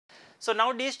So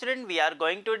now dear student, we are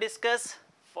going to discuss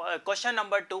question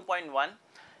number 2.1.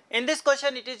 In this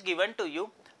question it is given to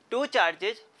you two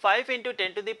charges 5 into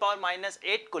 10 to the power minus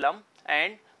 8 coulomb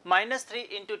and minus 3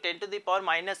 into 10 to the power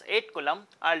minus 8 coulomb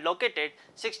are located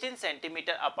 16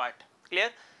 centimeter apart.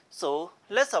 Clear? So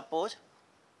let's suppose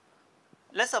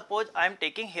I am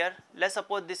taking here, let's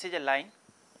suppose this is a line.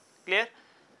 Clear?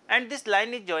 And this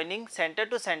line is joining center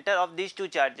to center of these two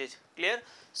charges. Clear?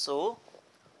 So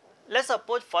let's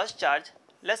suppose first charge,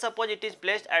 let's suppose it is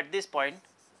placed at this point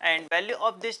and value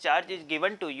of this charge is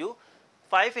given to you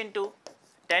 5 into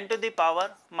 10 to the power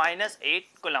minus 8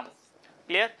 coulomb.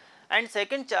 Clear? And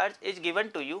second charge is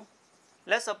given to you,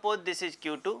 let's suppose this is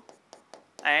Q2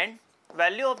 and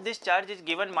value of this charge is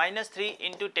given minus 3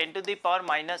 into 10 to the power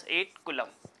minus 8 coulomb.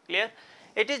 Clear?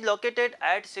 It is located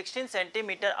at 16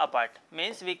 centimeter apart,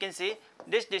 means we can say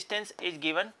this distance is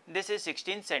given, this is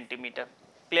 16 centimeter.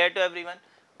 Clear to everyone?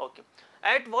 Okay.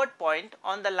 At what point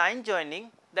on the line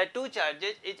joining the two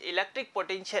charges is electric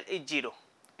potential is 0?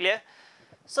 Clear?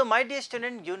 So my dear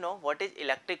student, you know what is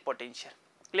electric potential.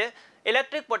 Clear?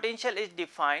 Electric potential is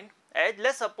defined as,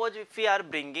 let's suppose if we are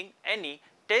bringing any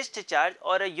test charge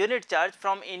or a unit charge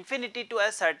from infinity to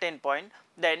a certain point,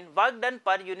 then work done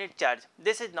per unit charge,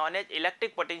 this is known as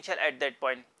electric potential at that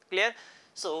point. Clear?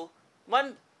 So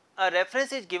one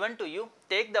reference is given to you,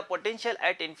 take the potential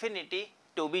at infinity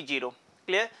to be 0.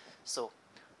 Clear? So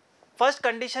first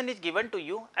condition is given to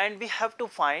you and we have to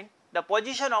find the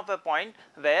position of a point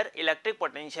where electric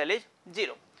potential is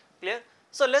 0. Clear?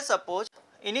 So let's suppose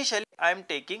initially I am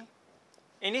taking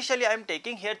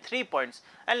here 3 points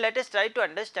and let us try to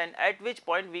understand at which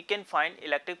point we can find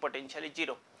electric potential is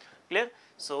 0. Clear?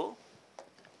 So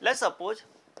let's suppose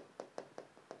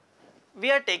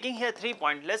we are taking here 3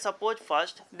 points. Let's suppose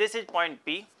first this is point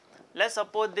P, let's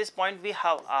suppose this point we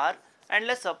have R, and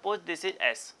let's suppose this is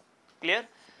S. Clear?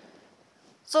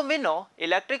 So we know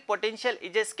electric potential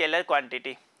is a scalar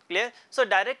quantity. Clear? So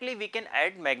directly we can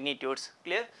add magnitudes.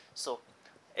 Clear? So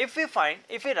if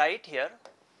we write here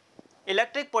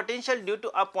electric potential due to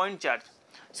a point charge.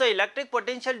 So electric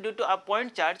potential due to a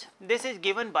point charge, this is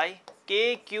given by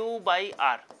KQ by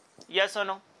R. Yes or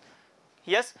no?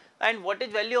 Yes. And what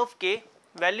is value of K?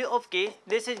 Value of K,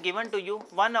 this is given to you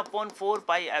 1 upon 4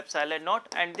 pi epsilon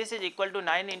naught, and this is equal to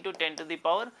 9 into 10 to the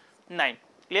power 9.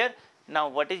 Clear? Now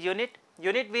what is unit?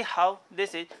 Unit we have,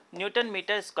 this is Newton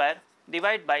meter square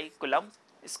divided by Coulomb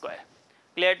square.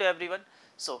 Clear to everyone?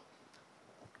 So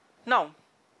now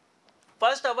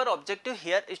first our objective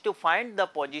here is to find the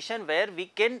position where we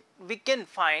can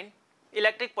find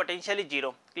electric potential is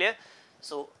 0. Clear?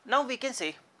 So now we can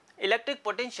say electric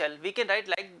potential we can write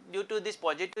like due to this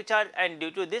positive charge and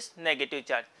due to this negative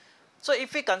charge. So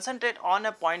if we concentrate on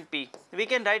a point P, we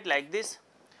can write like this,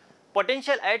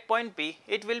 potential at point P,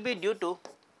 it will be due to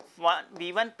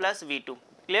V1 plus V2.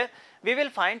 Clear? We will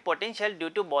find potential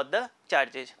due to both the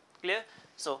charges. Clear?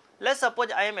 So let's suppose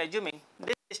I am assuming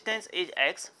this distance is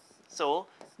x. So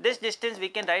this distance we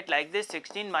can write like this,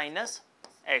 16 minus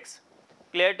x.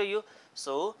 Clear to you?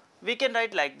 So we can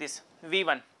write like this,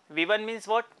 V1. V1 means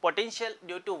what? Potential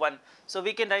due to 1. So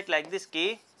we can write like this,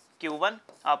 K Q1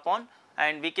 upon,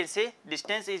 and we can say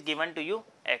distance is given to you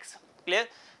x. Clear?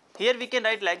 Here we can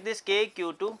write like this, K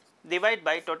Q2 divided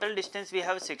by total distance we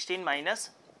have 16 minus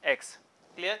x.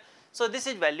 Clear? So this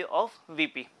is value of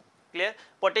Vp. Clear?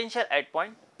 Potential at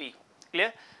point P.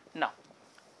 Clear? Now,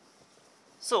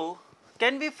 so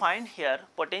can we find here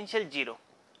potential 0?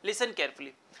 Listen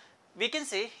carefully. We can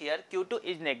say here Q2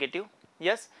 is negative.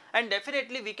 Yes, and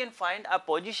definitely we can find a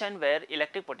position where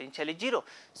electric potential is 0.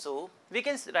 So we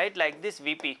can write like this,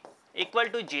 Vp equal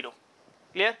to 0.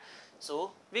 Clear?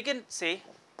 So we can say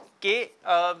K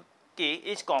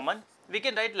is common. We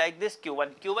can write like this,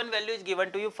 Q1. Q1 value is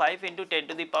given to you 5 into 10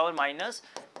 to the power minus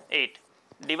 8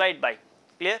 divided by.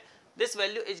 Clear? This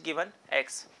value is given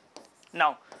x.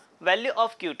 Now value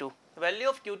of Q2. Value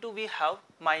of Q2 we have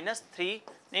minus 3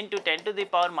 into 10 to the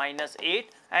power minus 8,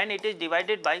 and it is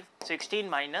divided by 16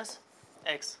 minus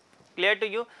x. Clear to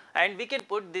you? And we can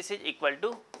put this is equal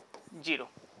to 0.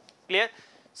 Clear?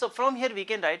 So from here we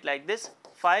can write like this,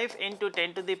 5 into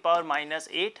 10 to the power minus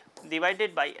 8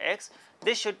 divided by x.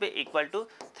 This should be equal to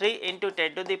 3 into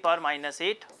 10 to the power minus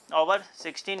 8 over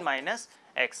 16 minus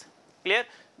x. Clear?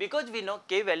 Because we know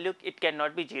K value it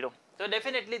cannot be 0. So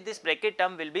definitely this bracket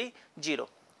term will be 0.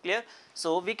 Clear?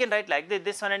 So we can write like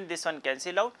this one and this one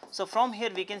cancel out. So from here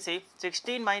we can say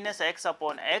 16 minus x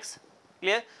upon x.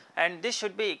 Clear? And this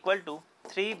should be equal to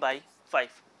 3 by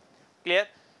 5. Clear?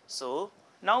 So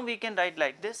now we can write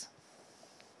like this.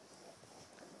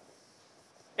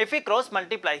 If we cross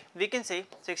multiply, we can say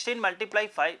 16 multiply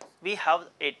 5, we have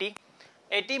 80.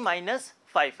 80 minus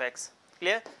 5x,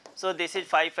 clear. So this is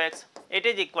 5x, it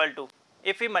is equal to,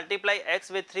 if we multiply x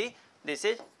with 3, this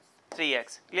is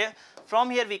 3x, clear. From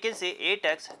here we can say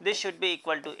 8x, this should be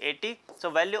equal to 80. So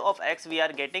value of x we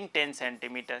are getting 10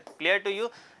 centimeter, clear to you.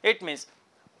 It means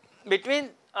between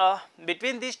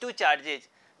these two charges,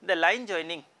 the line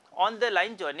joining, on the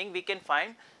line joining we can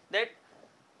find that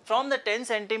from the 10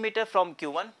 centimeter from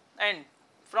Q1 and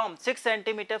from 6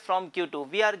 centimeter from Q2,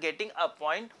 we are getting a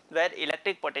point where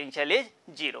electric potential is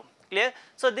 0, clear.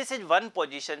 So this is one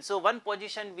position. So one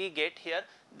position we get here,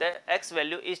 the x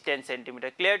value is 10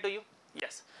 centimeter, clear to you?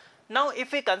 Yes. Now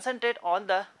if we concentrate on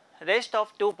the rest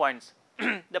of 2 points,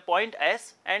 the point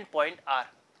S and point R,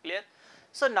 clear.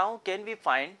 So now can we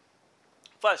find,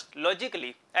 first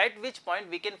logically, at which point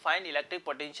we can find electric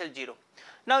potential 0.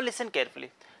 Now listen carefully.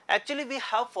 Actually we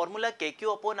have formula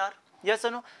KQ upon R, yes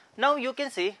or no? Now you can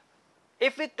see,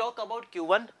 if we talk about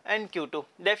Q1 and Q2,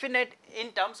 definite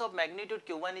in terms of magnitude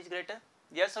Q1 is greater,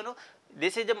 yes or no?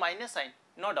 This is a minus sign,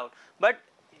 no doubt. But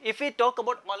if we talk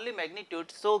about only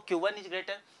magnitude, so Q1 is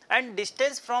greater and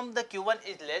distance from the Q1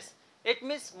 is less. It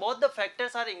means both the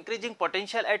factors are increasing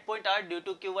potential at point R due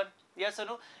to Q1, yes or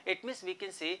no? It means we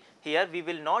can say here we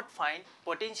will not find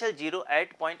potential 0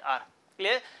 at point R,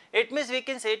 clear. It means we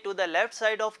can say to the left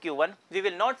side of Q1 we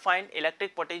will not find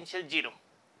electric potential 0,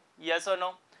 yes or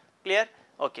no, clear.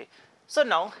 Okay. So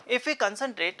now if we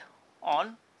concentrate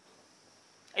on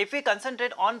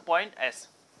point S,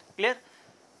 clear.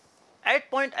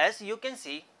 At point S you can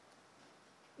see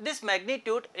this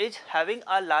magnitude is having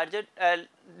a larger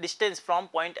distance from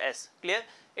point S, clear.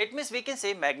 It means we can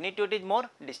say magnitude is more,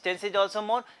 distance is also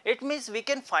more. It means we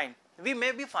can find, we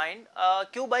may be find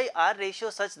Q by R ratio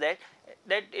such that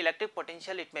electric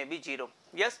potential it may be 0,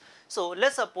 yes. So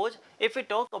let's suppose if we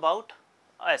talk about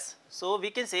S, so we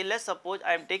can say, let's suppose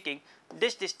I am taking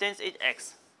this distance is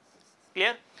x,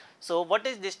 clear. So what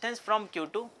is distance from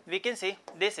Q2? We can say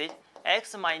this is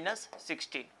x minus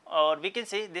 16, or we can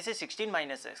say this is 16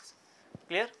 minus x,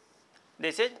 clear.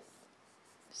 This is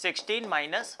 16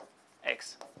 minus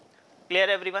x, clear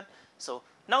everyone. So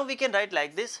now we can write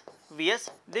like this, Vs,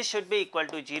 this should be equal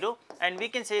to 0, and we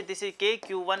can say this is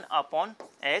kq1 upon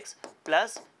x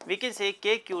plus we can say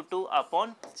kq2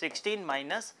 upon 16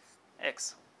 minus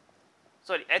x,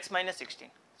 sorry, x minus 16,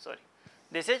 sorry,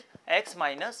 this is x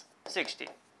minus 16,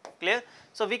 clear.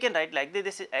 So we can write like this,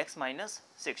 this is x minus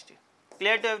 16,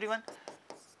 clear to everyone.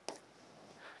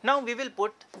 Now we will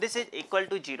put this is equal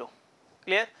to 0,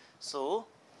 clear. So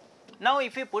now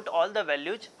if we put all the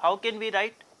values, how can we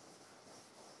write?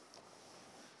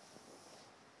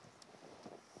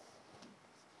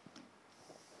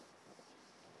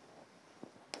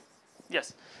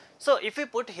 Yes. So if we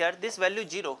put here this value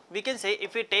 0, we can say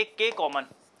if we take k common,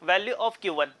 value of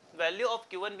Q1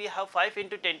 we have 5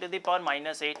 into 10 to the power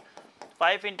minus 8,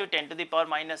 5 into 10 to the power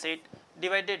minus 8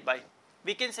 divided by,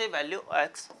 we can say value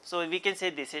x, so we can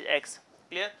say this is x,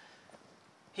 clear.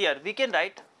 Here we can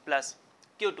write plus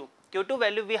Q2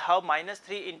 value we have minus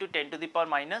 3 into 10 to the power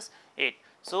minus 8,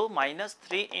 so minus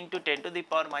 3 into 10 to the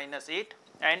power minus 8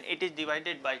 and it is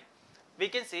divided by, we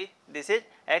can see this is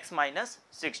x minus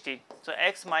 16, so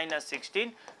x minus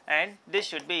 16 and this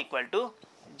should be equal to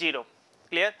 0,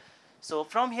 clear. So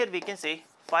from here we can say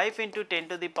 5 into 10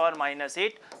 to the power minus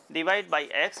 8 divided by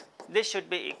x, this should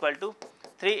be equal to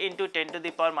 3 into 10 to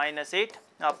the power minus 8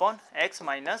 upon x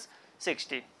minus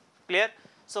 16, clear.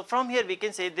 So from here we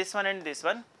can say this one and this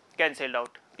one cancelled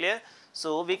out, clear.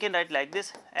 So we can write like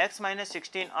this, x minus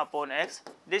 16 upon x,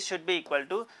 this should be equal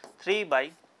to 3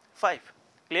 by 5,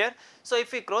 clear. So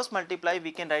if we cross multiply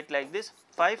we can write like this,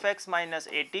 5x minus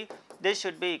 80, this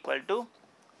should be equal to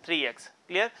 3x,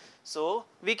 clear. So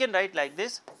we can write like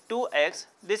this, 2x,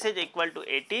 this is equal to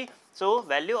 80, so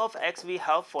value of x we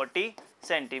have 40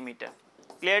 centimeter,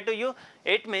 clear to you.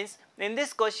 It means in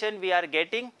this question we are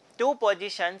getting two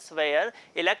positions where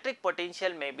electric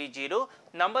potential may be 0.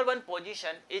 Number one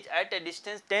position is at a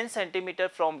distance 10 centimeter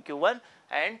from Q1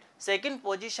 and second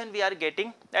position we are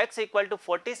getting x equal to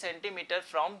 40 centimeter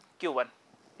from Q1,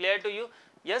 clear to you.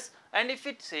 Yes. And if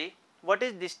it say what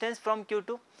is distance from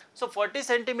Q2, so 40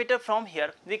 centimeter from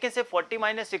here, we can say 40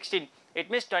 minus 16, it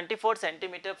means 24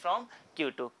 centimeter from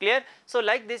Q2, clear. So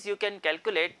like this you can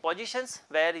calculate positions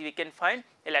where we can find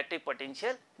electric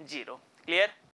potential 0, clear.